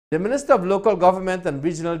The Minister of Local Government and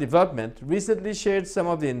Regional Development recently shared some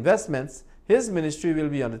of the investments his ministry will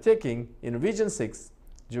be undertaking in Region 6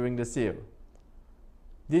 during this year.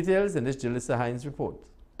 Details in this Jalissa Hines report.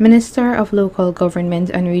 Minister of Local Government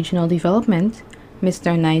and Regional Development,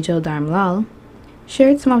 Mr. Nigel Darmlal,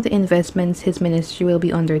 shared some of the investments his ministry will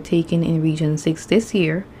be undertaking in Region 6 this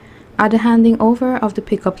year at the handing over of the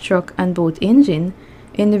pickup truck and boat engine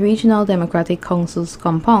in the Regional Democratic Council's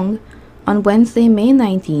compound on Wednesday, May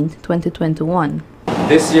 19, 2021.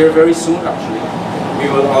 This year, very soon actually, we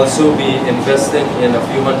will also be investing in a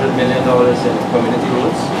few $100 million in community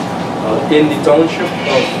roads in the township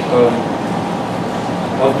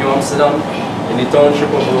of New Amsterdam, in the township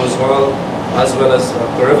of Rose Hall, as well as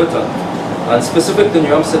Riverton. And specific to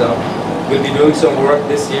New Amsterdam, we'll be doing some work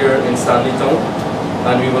this year in Stanley Town,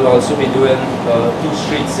 and we will also be doing two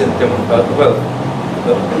streets in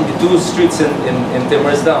two streets in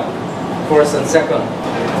Timmersdam, first and second.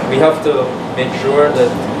 We have to make sure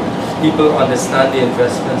that people understand the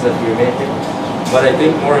investments that we're making, but I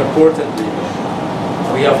think more importantly,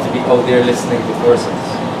 we have to be out there listening to persons.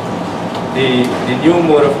 The new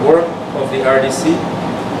mode of work of the RDC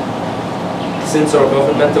since our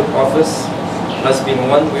government took office has been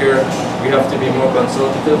one where we have to be more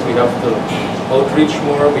consultative, we have to outreach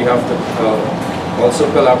more, we have to also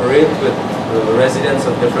collaborate with residents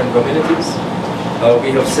of different communities.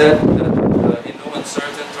 We have said that in no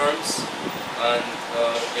uncertain terms, and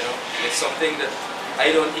it's something that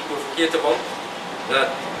I don't equivocate about,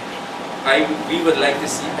 that we would like to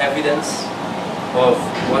see evidence of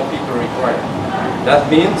what people require. That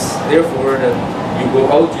means, therefore, that you go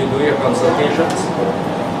out, you do your consultations,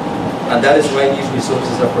 and that is why these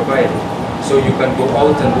resources are provided. So you can go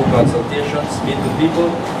out and do consultations, meet with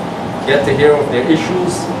people, get to hear of their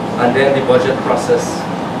issues, and then the budget process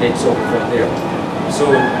takes over from there. So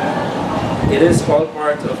it is all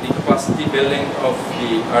part of the capacity building of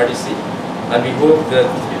the RDC, and we hope that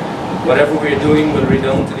whatever we're doing will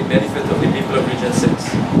redound to the benefit of the people of Region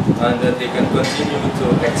 6, and that they can continue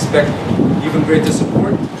to expect even greater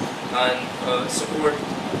support and support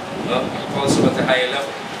also at a higher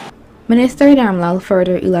level. Minister Darmlal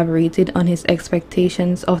further elaborated on his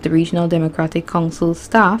expectations of the Regional Democratic Council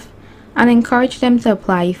staff and encouraged them to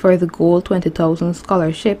apply for the Gold 20,000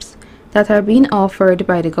 scholarships that are being offered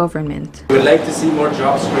by the government. We would like to see more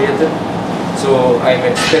jobs created, so I'm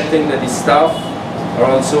expecting that the staff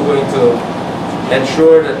are also going to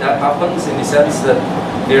ensure that that happens, in the sense that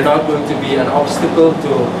they're not going to be an obstacle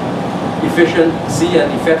to efficiency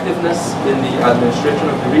and effectiveness in the administration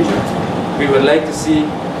of the region. We would like to see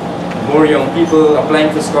more young people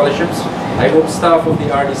applying for scholarships. I hope staff of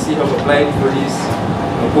the RDC have applied for these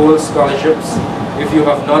Gold scholarships. If you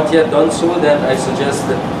have not yet done so, then I suggest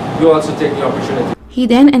that you also take the opportunity. He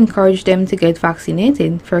then encouraged them to get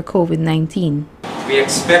vaccinated for COVID-19. We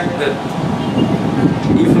expect that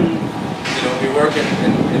even we work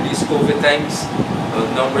in these COVID times,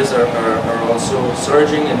 numbers are also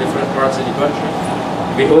surging in different parts of the country.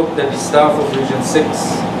 We hope that the staff of Region 6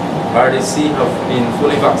 RDC have been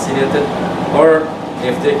fully vaccinated, or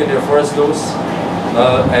they've taken their first dose.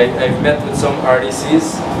 I've met with some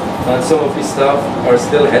RDCs, and some of the staff are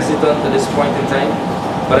still hesitant at this point in time,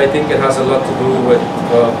 but I think it has a lot to do with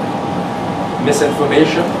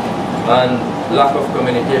misinformation and lack of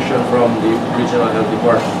communication from the Regional Health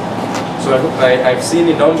Department. So I've seen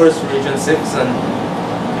the numbers for Region 6, and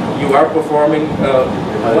you are performing,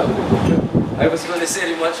 I was going to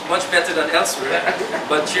say much better than elsewhere,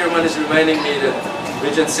 but Chairman is reminding me that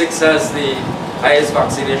Region 6 has the highest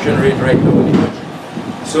vaccination rate right now in the country.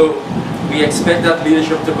 So we expect that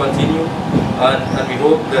leadership to continue, and we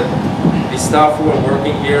hope that the staff who are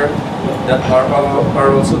working here that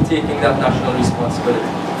are also taking that national responsibility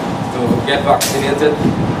to get vaccinated,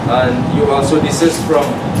 and you also desist from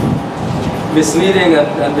misleading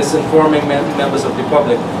and misinforming members of the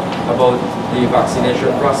public about the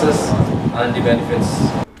vaccination process and the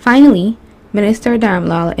benefits. Finally, Minister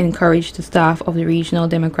Darmlal encouraged the staff of the Regional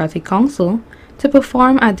Democratic Council to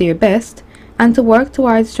perform at their best and to work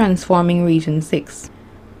towards transforming Region 6.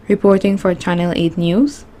 Reporting for Channel 8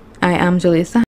 News, I am Jalissa.